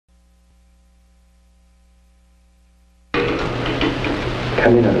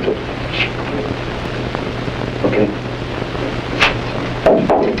Come in a little. Okay.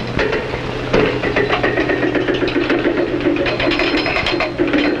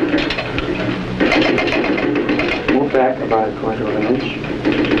 Move back about a quarter of an inch.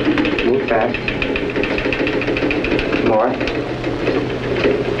 Move back. More.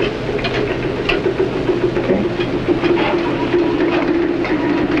 Okay.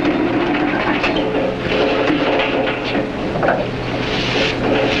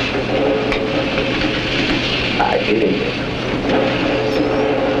 I did it.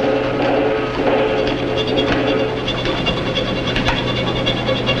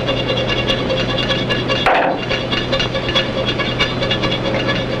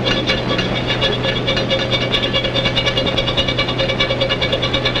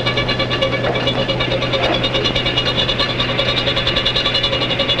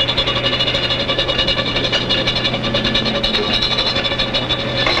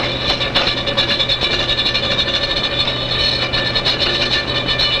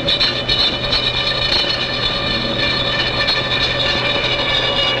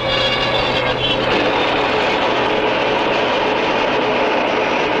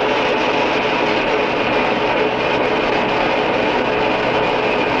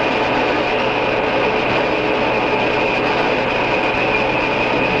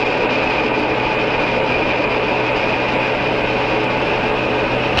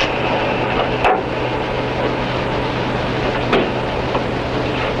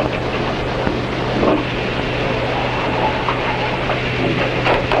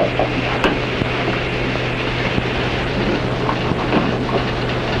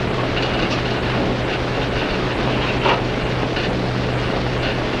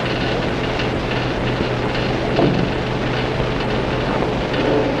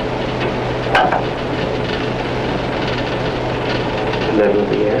 Level of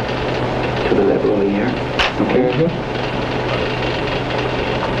the air to the level of the air. Okay.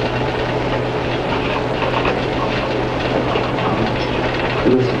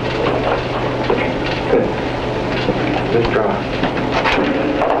 Listen. Good. Withdraw.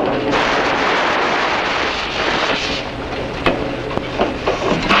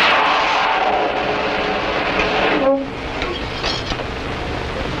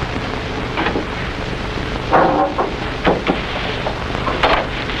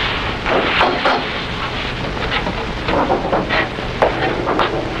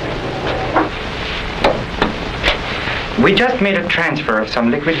 We just made a transfer of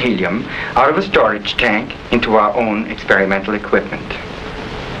some liquid helium out of a storage tank into our own experimental equipment.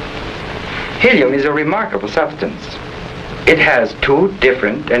 Helium is a remarkable substance. It has two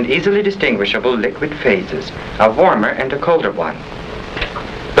different and easily distinguishable liquid phases, a warmer and a colder one.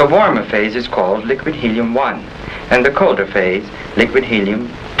 The warmer phase is called liquid helium I, and the colder phase, liquid helium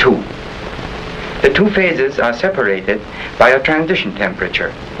II. The two phases are separated by a transition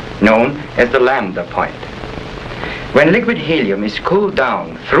temperature, known as the lambda point. When liquid helium is cooled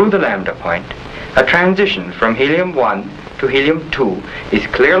down through the lambda point, a transition from helium 1 to helium 2 is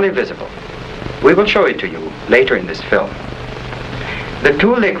clearly visible. We will show it to you later in this film. The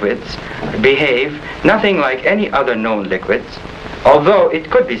two liquids behave nothing like any other known liquids, although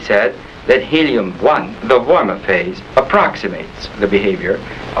it could be said that helium 1, the warmer phase, approximates the behavior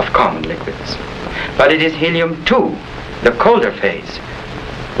of common liquids. But it is helium 2, the colder phase,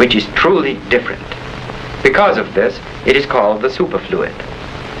 which is truly different. Because of this, it is called the superfluid.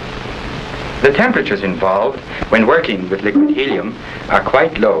 The temperatures involved when working with liquid helium are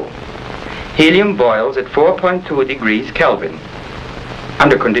quite low. Helium boils at 4.2 degrees Kelvin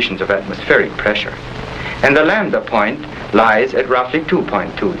under conditions of atmospheric pressure, and the lambda point lies at roughly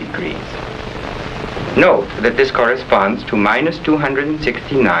 2.2 degrees. Note that this corresponds to minus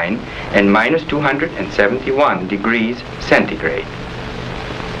 269 and minus 271 degrees centigrade.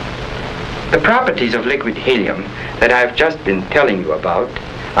 The properties of liquid helium that I've just been telling you about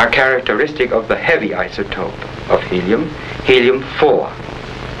are characteristic of the heavy isotope of helium, helium-4.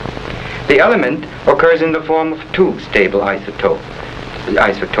 The element occurs in the form of two stable isotopes.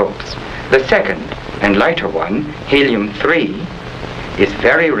 The second and lighter one, helium-3, is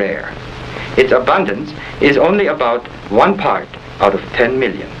very rare. Its abundance is only about 1 part out of 10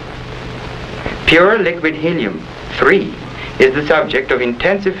 million. Pure liquid helium-3 is the subject of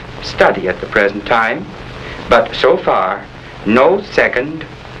intensive study at the present time, but so far no second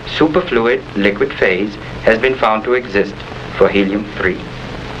superfluid liquid phase has been found to exist for helium-3.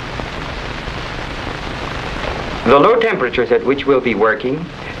 The low temperatures at which we'll be working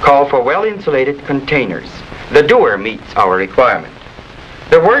call for well-insulated containers. The Dewar meets our requirement.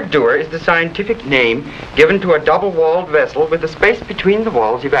 The word Dewar is the scientific name given to a double-walled vessel with the space between the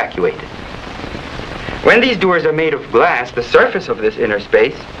walls evacuated. When these Dewars are made of glass, the surface of this inner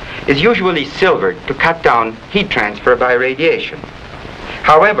space is usually silvered to cut down heat transfer by radiation.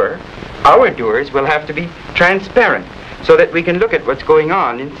 However, our Dewars will have to be transparent so that we can look at what's going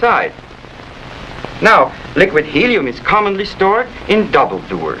on inside. Now, liquid helium is commonly stored in double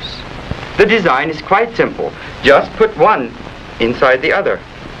Dewars. The design is quite simple. Just put one inside the other,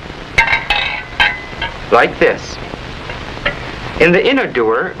 like this. In the inner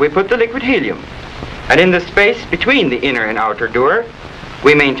Dewar, we put the liquid helium, and in the space between the inner and outer Dewar,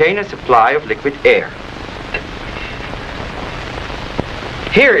 we maintain a supply of liquid air.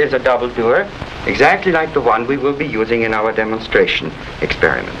 Here is a double Dewar, exactly like the one we will be using in our demonstration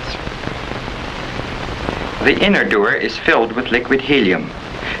experiments. The inner Dewar is filled with liquid helium.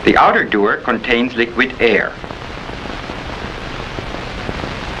 The outer Dewar contains liquid air.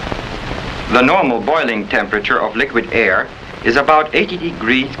 The normal boiling temperature of liquid air is about 80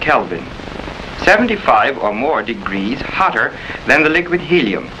 degrees Kelvin, 75 or more degrees hotter than the liquid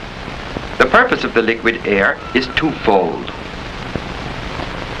helium. The purpose of the liquid air is twofold.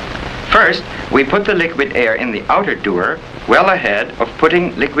 First, we put the liquid air in the outer Dewar well ahead of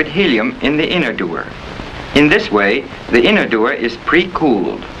putting liquid helium in the inner Dewar. In this way, the inner Dewar is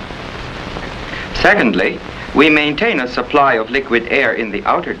pre-cooled. Secondly, we maintain a supply of liquid air in the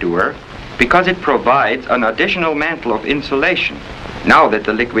outer Dewar because it provides an additional mantle of insulation now that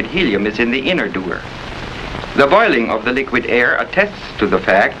the liquid helium is in the inner Dewar. The boiling of the liquid air attests to the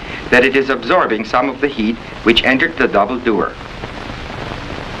fact that it is absorbing some of the heat which entered the double Dewar.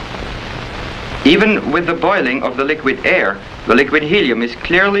 Even with the boiling of the liquid air, the liquid helium is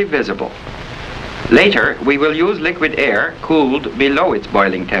clearly visible. Later, we will use liquid air cooled below its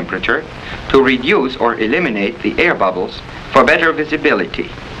boiling temperature to reduce or eliminate the air bubbles for better visibility.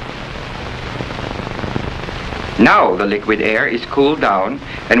 Now the liquid air is cooled down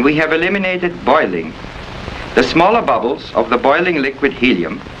and we have eliminated boiling. The smaller bubbles of the boiling liquid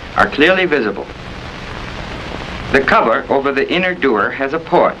helium are clearly visible. The cover over the inner Dewar has a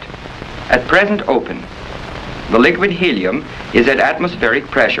port, at present open. The liquid helium is at atmospheric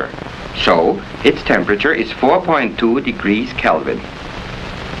pressure, so its temperature is 4.2 degrees Kelvin.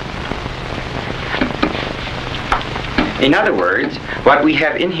 In other words, what we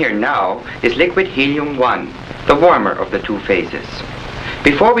have in here now is liquid helium I, the warmer of the two phases.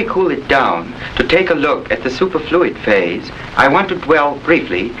 Before we cool it down, to take a look at the superfluid phase, I want to dwell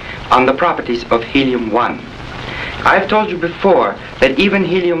briefly on the properties of helium I. I've told you before that even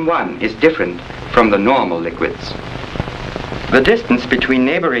helium I is different from the normal liquids. The distance between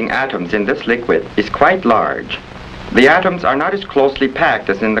neighboring atoms in this liquid is quite large. The atoms are not as closely packed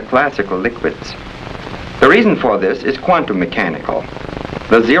as in the classical liquids. The reason for this is quantum mechanical.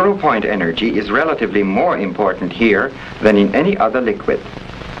 The zero-point energy is relatively more important here than in any other liquid.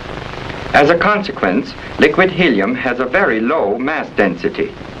 As a consequence, liquid helium has a very low mass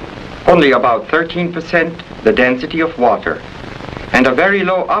density, only about 13% the density of water, and a very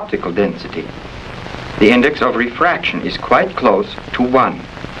low optical density. The index of refraction is quite close to 1.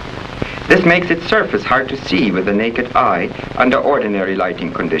 This makes its surface hard to see with the naked eye under ordinary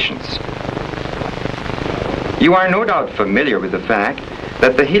lighting conditions. You are no doubt familiar with the fact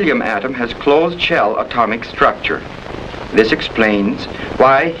that the helium atom has closed shell atomic structure. This explains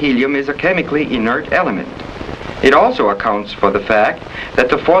why helium is a chemically inert element. It also accounts for the fact that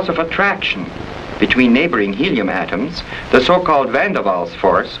the force of attraction between neighboring helium atoms, the so-called van der Waals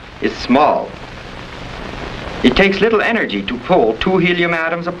force, is small. It takes little energy to pull two helium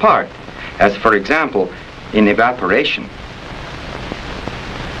atoms apart, as for example in evaporation.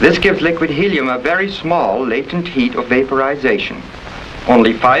 This gives liquid helium a very small latent heat of vaporization.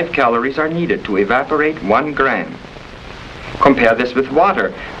 Only 5 calories are needed to evaporate 1 gram. Compare this with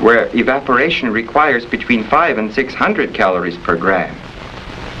water, where evaporation requires between 500 and 600 calories per gram.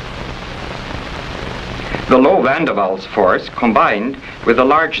 The low van der Waals force, combined with a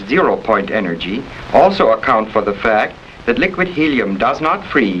large zero-point energy, also account for the fact that liquid helium does not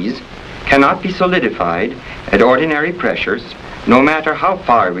freeze, cannot be solidified at ordinary pressures, no matter how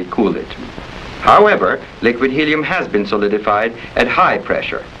far we cool it. However, liquid helium has been solidified at high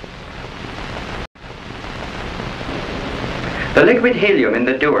pressure. The liquid helium in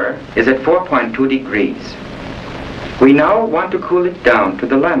the Dewar is at 4.2 degrees. We now want to cool it down to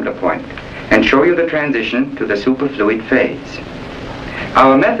the lambda point and show you the transition to the superfluid phase.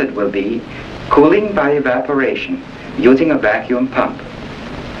 Our method will be cooling by evaporation using a vacuum pump.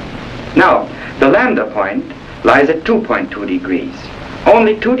 Now, the lambda point lies at 2.2 degrees,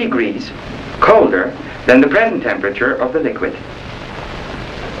 only 2 degrees colder than the present temperature of the liquid.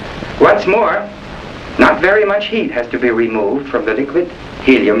 What's more, not very much heat has to be removed from the liquid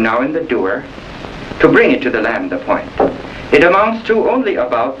helium now in the Dewar to bring it to the lambda point. It amounts to only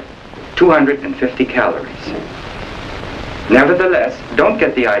about 250 calories. Nevertheless, don't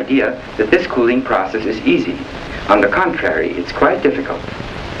get the idea that this cooling process is easy. On the contrary, it's quite difficult.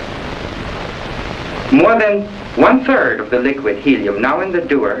 More than 1/3 of the liquid helium now in the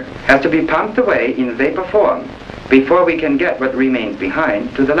Dewar has to be pumped away in vapor form before we can get what remains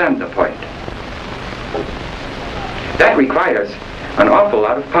behind to the lambda point. That requires an awful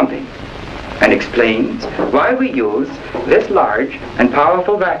lot of pumping and explains why we use this large and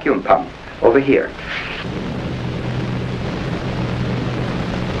powerful vacuum pump over here.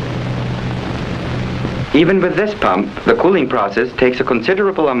 Even with this pump, the cooling process takes a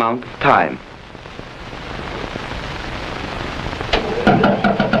considerable amount of time.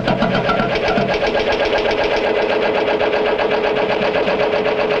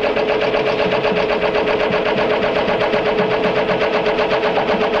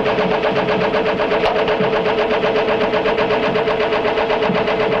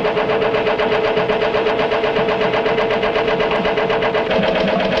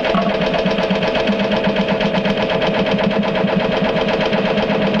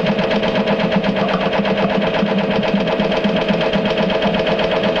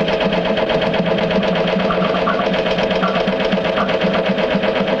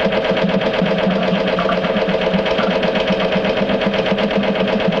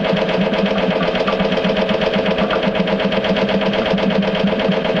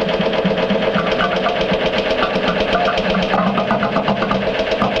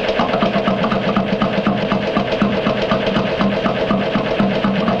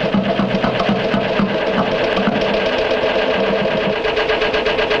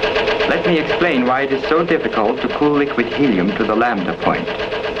 Why it is so difficult to cool liquid helium to the lambda point.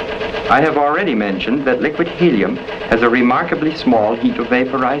 I have already mentioned that liquid helium has a remarkably small heat of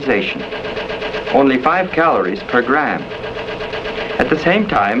vaporization, only 5 calories per gram. At the same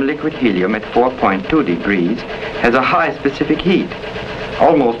time, liquid helium at 4.2 degrees has a high specific heat,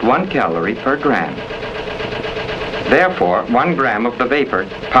 almost 1 calorie per gram. Therefore, 1 gram of the vapor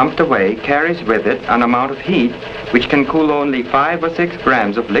pumped away carries with it an amount of heat which can cool only 5 or 6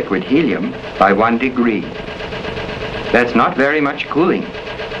 grams of liquid helium by 1 degree. That's not very much cooling.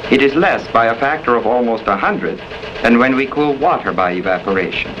 It is less by a factor of almost 100 than when we cool water by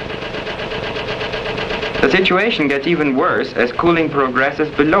evaporation. The situation gets even worse as cooling progresses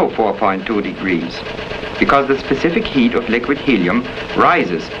below 4.2 degrees, because the specific heat of liquid helium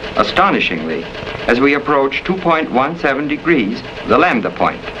rises astonishingly as we approach 2.17 degrees, the lambda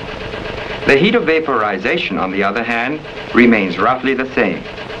point. The heat of vaporization, on the other hand, remains roughly the same.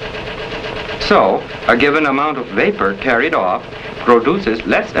 So, a given amount of vapor carried off produces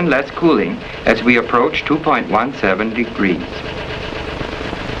less and less cooling as we approach 2.17 degrees.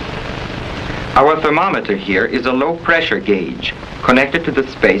 Our thermometer here is a low pressure gauge connected to the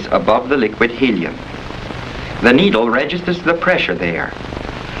space above the liquid helium. The needle registers the pressure there.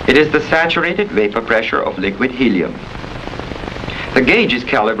 It is the saturated vapor pressure of liquid helium. The gauge is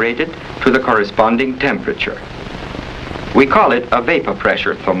calibrated to the corresponding temperature. We call it a vapor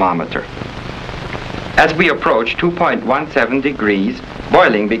pressure thermometer. As we approach 2.17 degrees,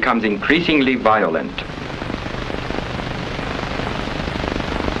 boiling becomes increasingly violent.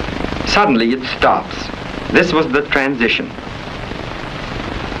 Suddenly it stops. This was the transition.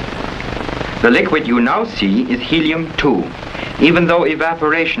 The liquid you now see is Helium II. Even though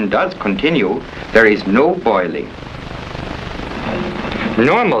evaporation does continue, there is no boiling.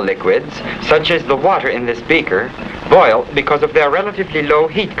 Normal liquids, such as the water in this beaker, boil because of their relatively low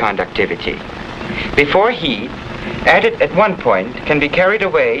heat conductivity. Before heat, added at one point, can be carried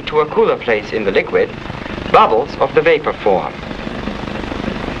away to a cooler place in the liquid, bubbles of the vapor form.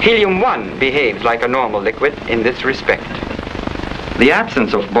 Helium I behaves like a normal liquid in this respect. The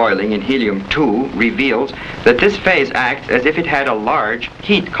absence of boiling in Helium II reveals that this phase acts as if it had a large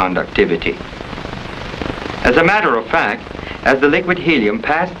heat conductivity. As a matter of fact, as the liquid helium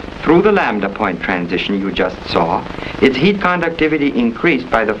passed through the lambda point transition you just saw, its heat conductivity increased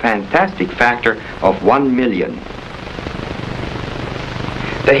by the fantastic factor of 1 million.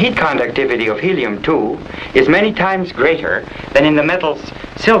 The heat conductivity of Helium II is many times greater than in the metals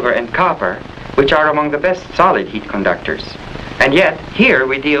silver and copper, which are among the best solid heat conductors. And yet, here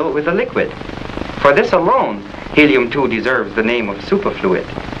we deal with a liquid. For this alone, Helium II deserves the name of superfluid.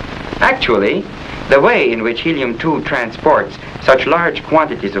 Actually, the way in which Helium II transports such large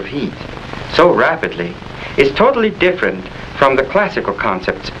quantities of heat so rapidly is totally different from the classical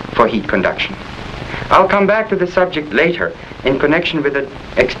concepts for heat conduction. I'll come back to the subject later in connection with an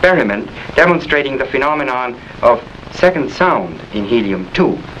experiment demonstrating the phenomenon of second sound in Helium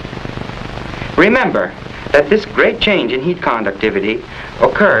II. Remember that this great change in heat conductivity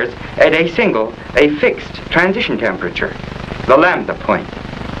occurs at a fixed transition temperature, the lambda point.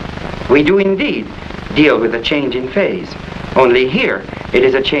 We do indeed deal with a change in phase, only here it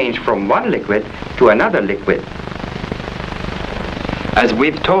is a change from one liquid to another liquid. As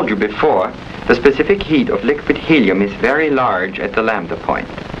we've told you before, the specific heat of liquid helium is very large at the lambda point.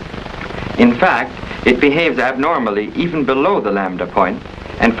 In fact, it behaves abnormally even below the lambda point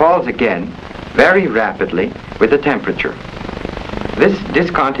and falls again very rapidly with the temperature. This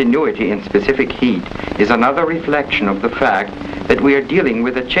discontinuity in specific heat is another reflection of the fact that we are dealing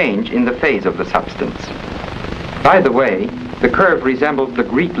with a change in the phase of the substance. By the way, the curve resembles the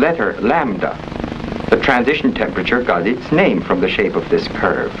Greek letter lambda. The transition temperature got its name from the shape of this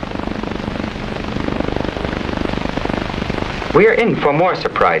curve. We are in for more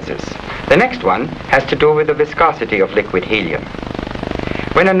surprises. The next one has to do with the viscosity of liquid helium.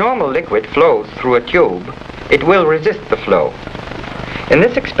 When a normal liquid flows through a tube, it will resist the flow. In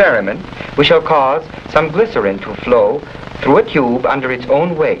this experiment, we shall cause some glycerin to flow through a tube under its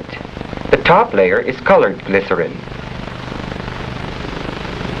own weight. The top layer is colored glycerin.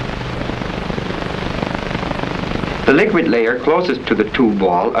 The liquid layer closest to the tube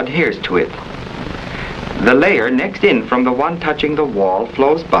wall adheres to it. The layer next in from the one touching the wall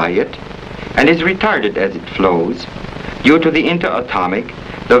flows by it and is retarded as it flows due to the interatomic,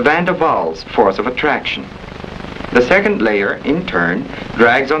 the van der Waals force of attraction. The second layer, in turn,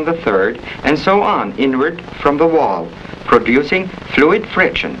 drags on the third and so on inward from the wall, producing fluid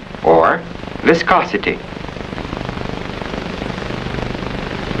friction, or viscosity.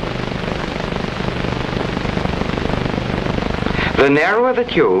 The narrower the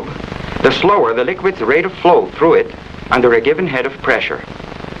tube, the slower the liquid's rate of flow through it under a given head of pressure.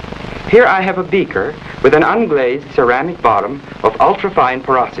 Here I have a beaker with an unglazed ceramic bottom of ultrafine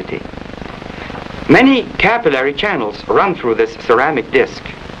porosity. Many capillary channels run through this ceramic disc.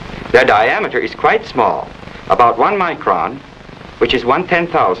 Their diameter is quite small, about 1 micron, which is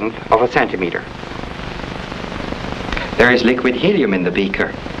 1/10,000th of a centimeter. There is liquid helium in the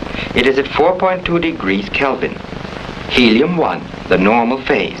beaker. It is at 4.2 degrees Kelvin. Helium 1, the normal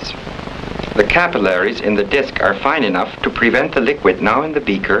phase. The capillaries in the disc are fine enough to prevent the liquid now in the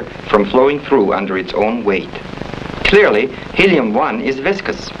beaker from flowing through under its own weight. Clearly, Helium 1 is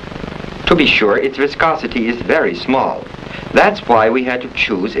viscous. To be sure, its viscosity is very small. That's why we had to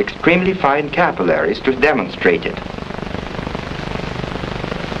choose extremely fine capillaries to demonstrate it.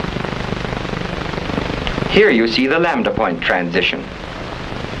 Here you see the lambda point transition.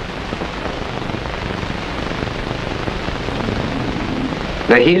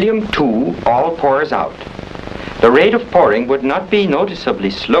 The Helium II all pours out. The rate of pouring would not be noticeably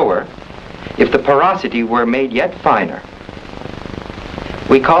slower if the porosity were made yet finer.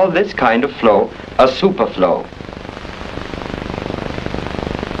 We call this kind of flow a superflow.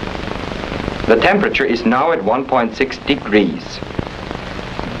 The temperature is now at 1.6 degrees.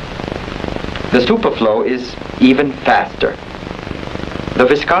 The superflow is even faster. The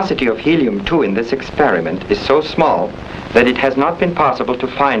viscosity of Helium II in this experiment is so small that it has not been possible to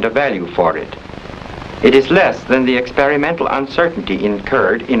find a value for it. It is less than the experimental uncertainty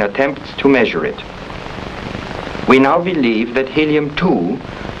incurred in attempts to measure it. We now believe that Helium II,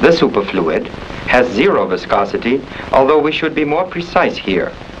 the superfluid, has zero viscosity, although we should be more precise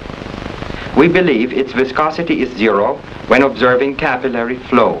here. We believe its viscosity is zero when observing capillary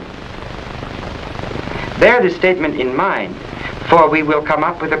flow. Bear this statement in mind, for we will come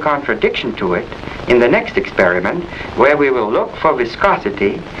up with a contradiction to it in the next experiment, where we will look for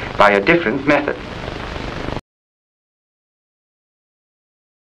viscosity by a different method.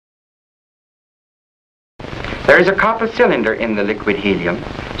 There is a copper cylinder in the liquid helium,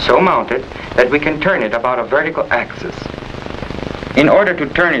 so mounted that we can turn it about a vertical axis. In order to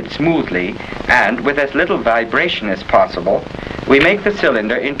turn it smoothly and with as little vibration as possible, we make the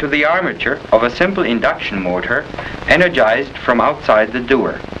cylinder into the armature of a simple induction motor energized from outside the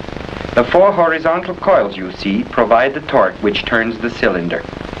Dewar. The 4 horizontal coils you see provide the torque which turns the cylinder.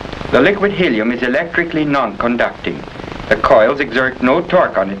 The liquid helium is electrically non-conducting. The coils exert no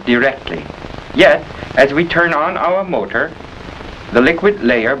torque on it directly. Yet, as we turn on our motor, the liquid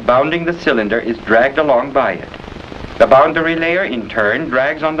layer bounding the cylinder is dragged along by it. The boundary layer in turn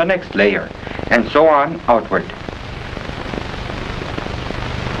drags on the next layer, and so on outward.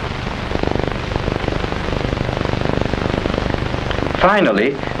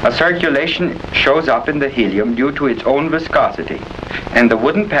 Finally, a circulation shows up in the helium due to its own viscosity, and the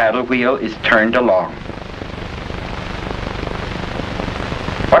wooden paddle wheel is turned along.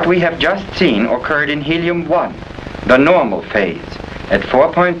 What we have just seen occurred in Helium I, the normal phase, at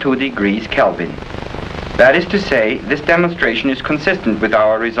 4.2 degrees Kelvin. That is to say, this demonstration is consistent with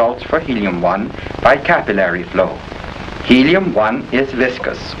our results for Helium I by capillary flow. Helium I is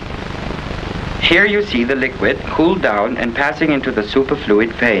viscous. Here you see the liquid cooled down and passing into the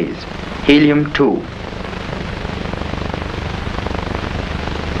superfluid phase, Helium II.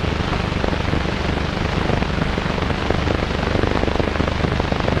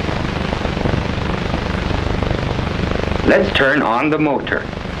 Let's turn on the motor.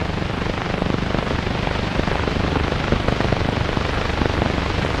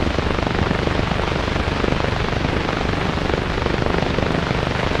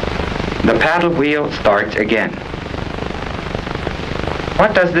 The paddle wheel starts again.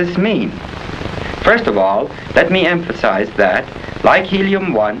 What does this mean? First of all, let me emphasize that, like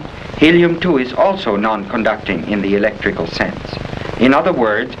Helium I, Helium II is also non-conducting in the electrical sense. In other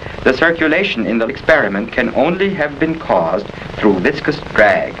words, the circulation in the experiment can only have been caused through viscous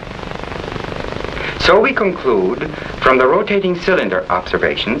drag. So we conclude from the rotating cylinder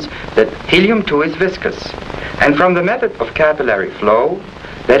observations that Helium II is viscous, and from the method of capillary flow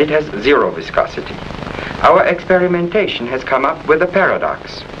that it has zero viscosity. Our experimentation has come up with a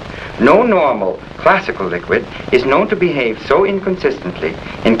paradox. No normal classical liquid is known to behave so inconsistently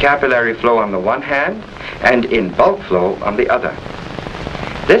in capillary flow on the one hand and in bulk flow on the other.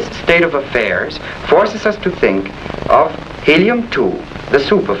 This state of affairs forces us to think of Helium II, the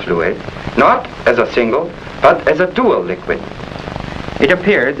superfluid, not as a single, but as a dual liquid. It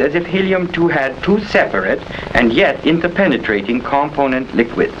appears as if Helium II had two separate and yet interpenetrating component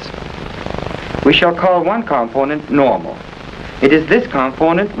liquids. We shall call one component normal. It is this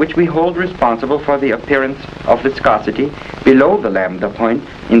component which we hold responsible for the appearance of viscosity below the lambda point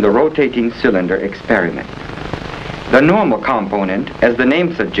in the rotating cylinder experiment. The normal component, as the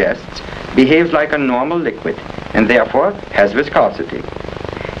name suggests, behaves like a normal liquid and therefore has viscosity.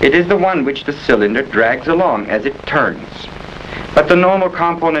 It is the one which the cylinder drags along as it turns. But the normal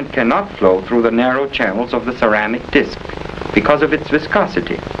component cannot flow through the narrow channels of the ceramic disc because of its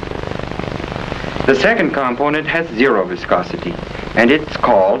viscosity. The second component has zero viscosity, and it's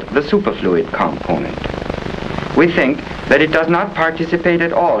called the superfluid component. We think that it does not participate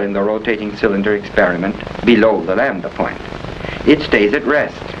at all in the rotating cylinder experiment below the lambda point. It stays at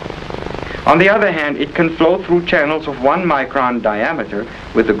rest. On the other hand, it can flow through channels of 1 micron diameter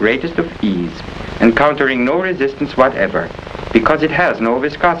with the greatest of ease, encountering no resistance whatever, because it has no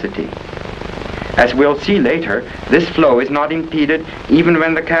viscosity. As we'll see later, this flow is not impeded even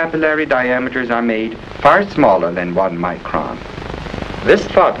when the capillary diameters are made far smaller than 1 micron. This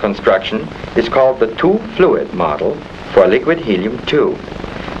thought construction is called the two-fluid model for liquid Helium II.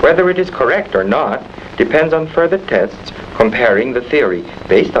 Whether it is correct or not depends on further tests comparing the theory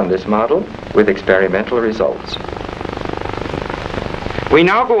based on this model with experimental results. We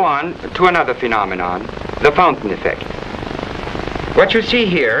now go on to another phenomenon, the fountain effect. What you see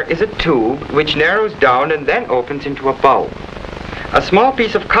here is a tube which narrows down and then opens into a bulb. A small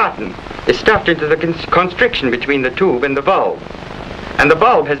piece of cotton is stuffed into the constriction between the tube and the bulb. And the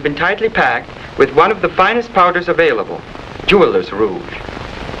bulb has been tightly packed with one of the finest powders available, jeweler's rouge.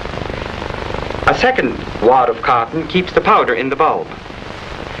 A second wad of cotton keeps the powder in the bulb.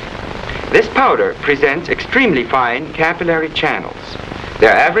 This powder presents extremely fine capillary channels.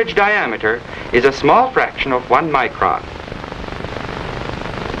 Their average diameter is a small fraction of 1 micron.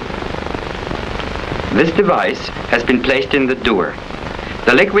 This device has been placed in the Dewar.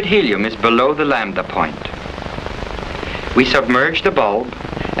 The liquid helium is below the lambda point. We submerge the bulb,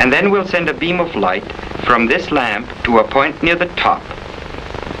 and then we'll send a beam of light from this lamp to a point near the top.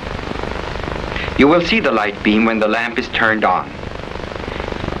 You will see the light beam when the lamp is turned on.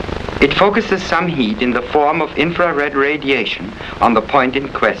 It focuses some heat in the form of infrared radiation on the point in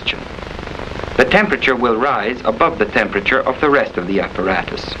question. The temperature will rise above the temperature of the rest of the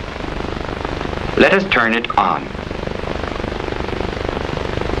apparatus. Let us turn it on.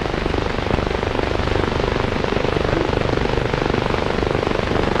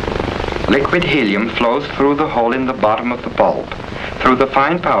 Liquid helium flows through the hole in the bottom of the bulb, through the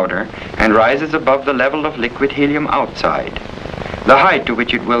fine powder, and rises above the level of liquid helium outside. The height to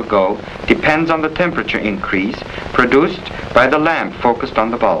which it will go depends on the temperature increase produced by the lamp focused on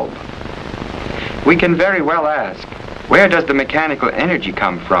the bulb. We can very well ask, where does the mechanical energy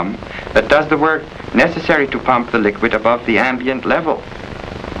come from that does the work necessary to pump the liquid above the ambient level?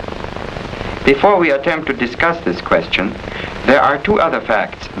 Before we attempt to discuss this question, There are two other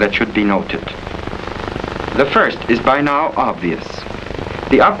facts that should be noted. The first is by now obvious.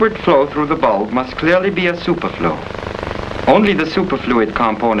 The upward flow through the bulb must clearly be a superflow. Only the superfluid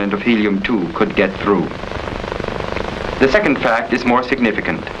component of helium 2 could get through. The second fact is more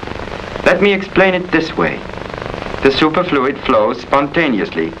significant. Let me explain it this way. The superfluid flows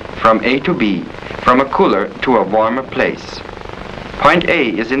spontaneously from A to B, from a cooler to a warmer place. Point A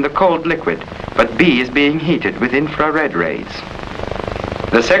is in the cold liquid, but B is being heated with infrared rays.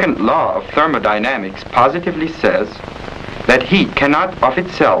 The second law of thermodynamics positively says that heat cannot of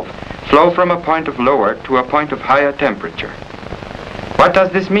itself flow from a point of lower to a point of higher temperature. What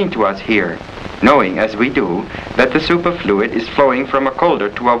does this mean to us here, knowing as we do that the superfluid is flowing from a colder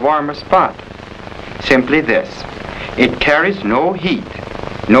to a warmer spot? Simply this: it carries no heat,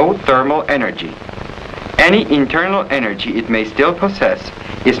 no thermal energy. Any internal energy it may still possess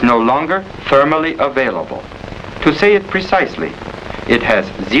is no longer thermally available. To say it precisely, it has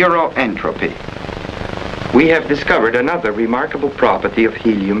zero entropy. We have discovered another remarkable property of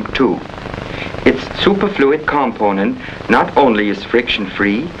helium 2. Its superfluid component not only is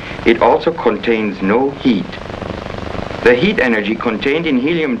friction-free, it also contains no heat. The heat energy contained in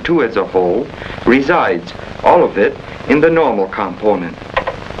helium 2 as a whole resides, all of it, in the normal component.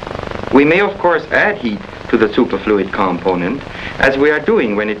 We may of course add heat to the superfluid component, as we are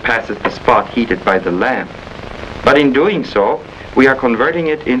doing when it passes the spot heated by the lamp. But in doing so, we are converting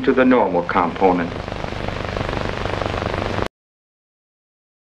it into the normal component.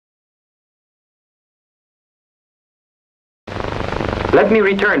 Let me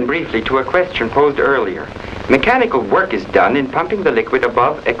return briefly to a question posed earlier. Mechanical work is done in pumping the liquid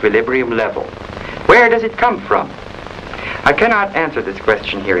above equilibrium level. Where does it come from? I cannot answer this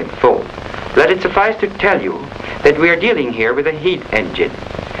question here in full. Let it suffice to tell you that we are dealing here with a heat engine.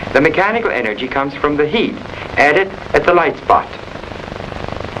 The mechanical energy comes from the heat added at the light spot.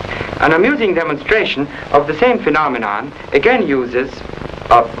 An amusing demonstration of the same phenomenon again uses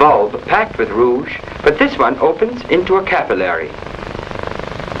a bulb packed with rouge, but this one opens into a capillary.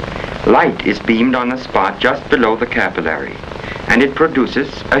 Light is beamed on a spot just below the capillary, and it produces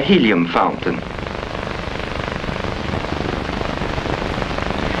a helium fountain.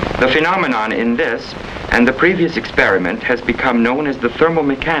 The phenomenon in this and the previous experiment has become known as the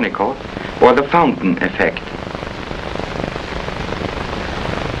thermomechanical or the fountain effect.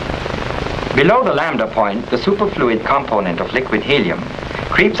 Below the lambda point, the superfluid component of liquid helium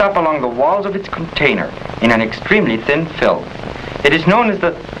creeps up along the walls of its container in an extremely thin film. It is known as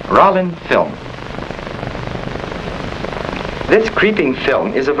the Rollin film. This creeping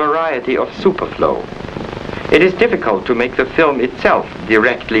film is a variety of superflow. It is difficult to make the film itself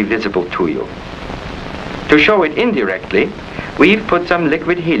directly visible to you. To show it indirectly, we've put some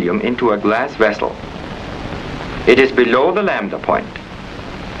liquid helium into a glass vessel. It is below the lambda point.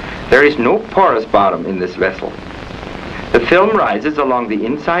 There is no porous bottom in this vessel. The film rises along the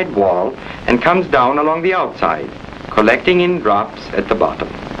inside wall and comes down along the outside, collecting in drops at the bottom.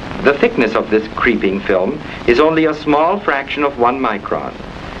 The thickness of this creeping film is only a small fraction of 1 micron,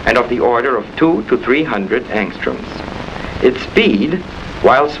 and of the order of 200 to 300 angstroms. Its speed,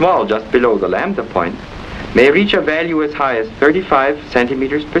 while small just below the lambda point, may reach a value as high as 35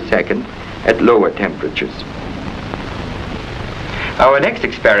 centimeters per second at lower temperatures. Our next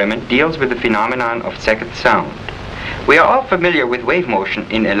experiment deals with the phenomenon of second sound. We are all familiar with wave motion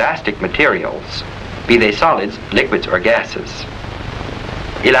in elastic materials, be they solids, liquids, or gases.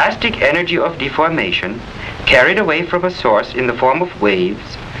 Elastic energy of deformation carried away from a source in the form of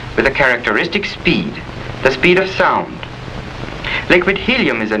waves with a characteristic speed, the speed of sound. Liquid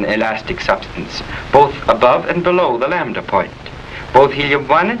helium is an elastic substance, both above and below the lambda point. Both helium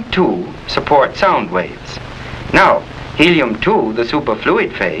 1 and 2 support sound waves. Now, helium 2, the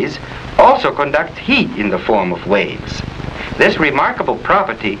superfluid phase, also conducts heat in the form of waves. This remarkable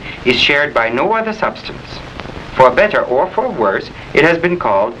property is shared by no other substance. For better or for worse, it has been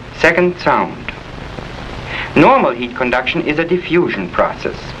called second sound. Normal heat conduction is a diffusion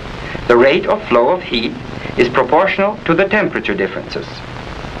process. The rate of flow of heat is proportional to the temperature differences.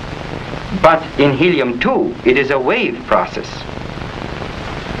 But in helium 2, it is a wave process.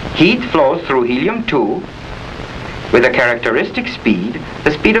 Heat flows through helium 2 with a characteristic speed,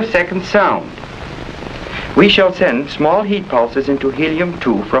 the speed of second sound. We shall send small heat pulses into helium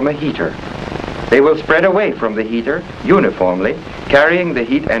 2 from a heater. They will spread away from the heater uniformly, carrying the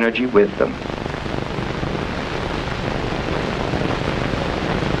heat energy with them.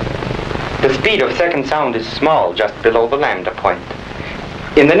 The speed of second sound is small, just below the lambda point.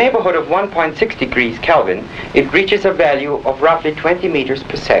 In the neighborhood of 1.6 degrees Kelvin, it reaches a value of roughly 20 meters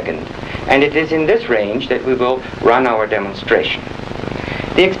per second, and it is in this range that we will run our demonstration.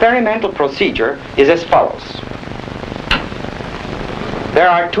 The experimental procedure is as follows. There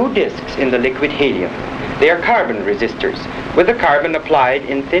are two discs in the liquid helium. They are carbon resistors, with the carbon applied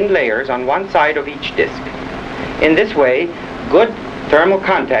in thin layers on one side of each disc. In this way, good thermal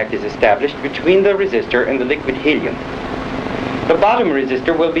contact is established between the resistor and the liquid helium. The bottom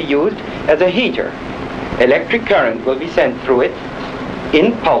resistor will be used as a heater. Electric current will be sent through it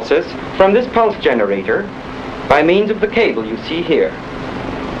in pulses from this pulse generator by means of the cable you see here.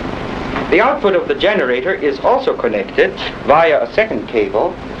 The output of the generator is also connected via a second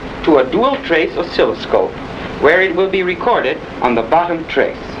cable to a dual trace oscilloscope, where it will be recorded on the bottom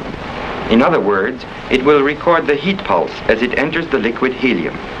trace. In other words, it will record the heat pulse as it enters the liquid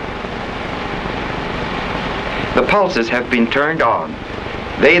helium. The pulses have been turned on.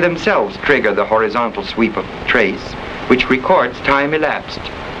 They themselves trigger the horizontal sweep of the trace, which records time elapsed.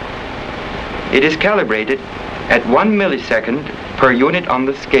 It is calibrated at 1 millisecond per unit on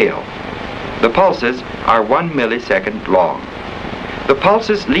the scale. The pulses are 1 millisecond long. The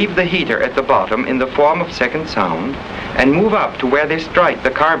pulses leave the heater at the bottom in the form of second sound and move up to where they strike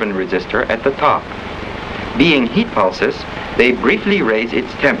the carbon resistor at the top. Being heat pulses, they briefly raise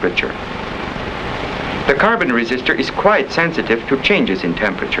its temperature. The carbon resistor is quite sensitive to changes in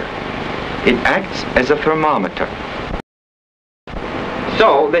temperature. It acts as a thermometer.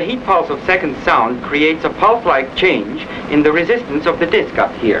 So, the heat pulse of second sound creates a pulse-like change in the resistance of the disc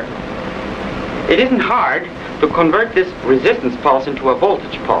up here. It isn't hard to convert this resistance pulse into a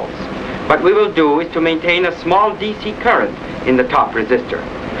voltage pulse. What we will do is to maintain a small DC current in the top resistor.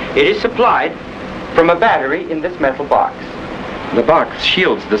 It is supplied from a battery in this metal box. The box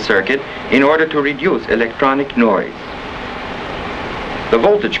shields the circuit in order to reduce electronic noise. The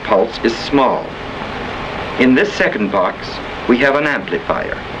voltage pulse is small. In this second box, we have an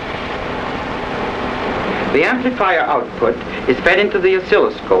amplifier. The amplifier output is fed into the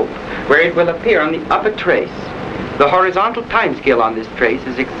oscilloscope, where it will appear on the upper trace. The horizontal timescale on this trace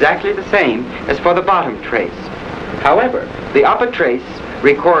is exactly the same as for the bottom trace. However, the upper trace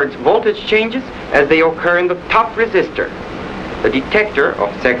records voltage changes as they occur in the top resistor, the detector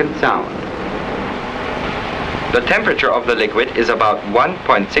of second sound. The temperature of the liquid is about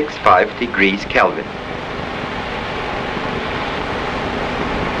 1.65 degrees Kelvin.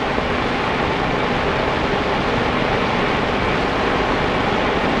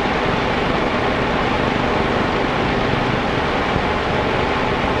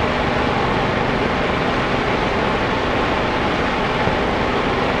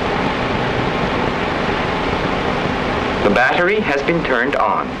 The battery has been turned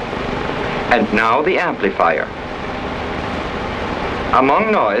on, and now the amplifier.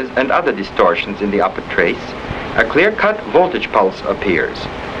 Among noise and other distortions in the upper trace, a clear-cut voltage pulse appears,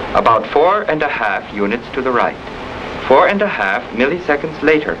 about 4.5 units to the right, 4.5 milliseconds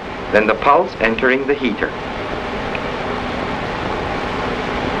later than the pulse entering the heater.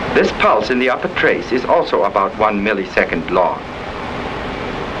 This pulse in the upper trace is also about 1 millisecond long.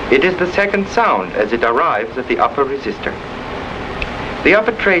 It is the second sound as it arrives at the upper resistor. The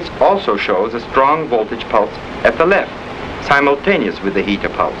upper trace also shows a strong voltage pulse at the left, simultaneous with the heater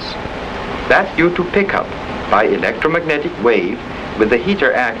pulse. That's due to pickup by electromagnetic wave, with the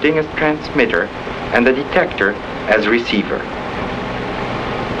heater acting as transmitter and the detector as receiver.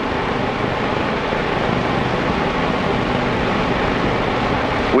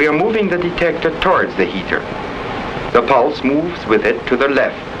 We are moving the detector towards the heater. The pulse moves with it to the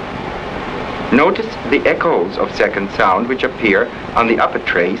left. Notice the echoes of second sound which appear on the upper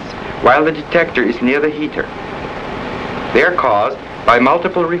trace while the detector is near the heater. They are caused by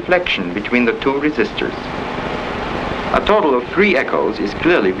multiple reflection between the two resistors. A total of 3 echoes is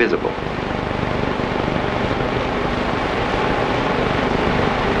clearly visible.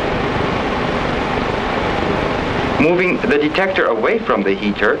 Moving the detector away from the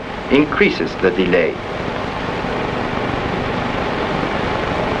heater increases the delay.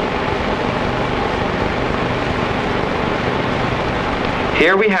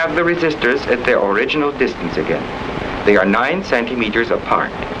 Here we have the resistors at their original distance again. They are 9 centimeters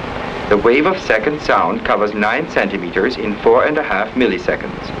apart. The wave of second sound covers 9 centimeters in 4.5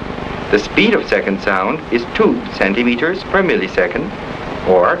 milliseconds. The speed of second sound is 2 centimeters per millisecond,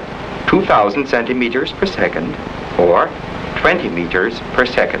 or 2,000 centimeters per second, or 20 meters per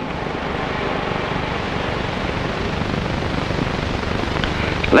second.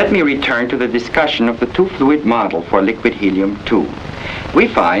 Let me return to the discussion of the two-fluid model for liquid helium-2. We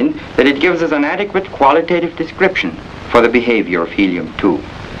find that it gives us an adequate qualitative description for the behavior of helium-2.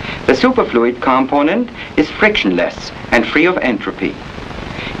 The superfluid component is frictionless and free of entropy.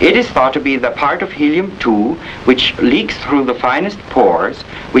 It is thought to be the part of Helium II which leaks through the finest pores,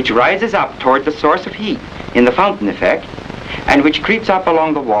 which rises up toward the source of heat in the fountain effect, and which creeps up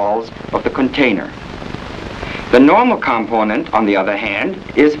along the walls of the container. The normal component, on the other hand,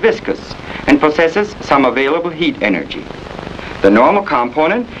 is viscous and possesses some available heat energy. The normal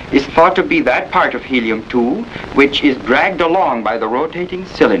component is thought to be that part of Helium II which is dragged along by the rotating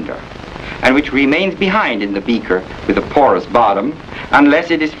cylinder, and which remains behind in the beaker with a porous bottom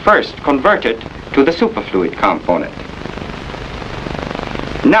unless it is first converted to the superfluid component.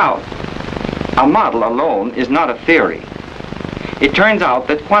 Now, a model alone is not a theory. It turns out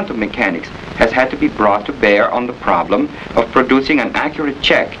that quantum mechanics has had to be brought to bear on the problem of producing an accurate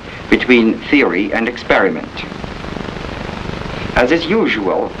check between theory and experiment. As is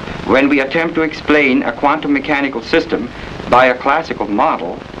usual, when we attempt to explain a quantum mechanical system by a classical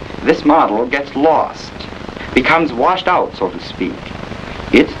model, this model gets lost, becomes washed out, so to speak.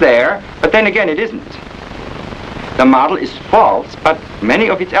 It's there, but then again it isn't. The model is false, but many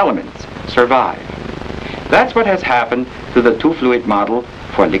of its elements survive. That's what has happened to the two-fluid model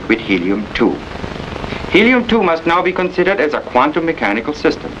for liquid Helium II. Helium II must now be considered as a quantum mechanical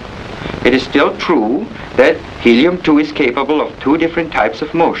system. It is still true that Helium II is capable of two different types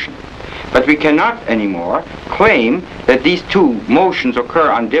of motion, but we cannot anymore claim that these two motions occur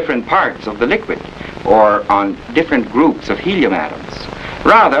on different parts of the liquid or on different groups of helium atoms.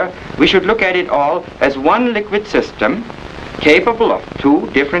 Rather, we should look at it all as one liquid system capable of two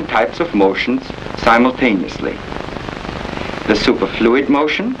different types of motions simultaneously. The superfluid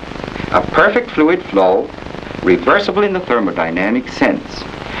motion, a perfect fluid flow, reversible in the thermodynamic sense,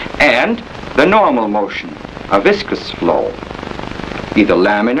 and the normal motion, a viscous flow, either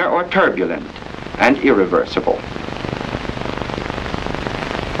laminar or turbulent, and irreversible.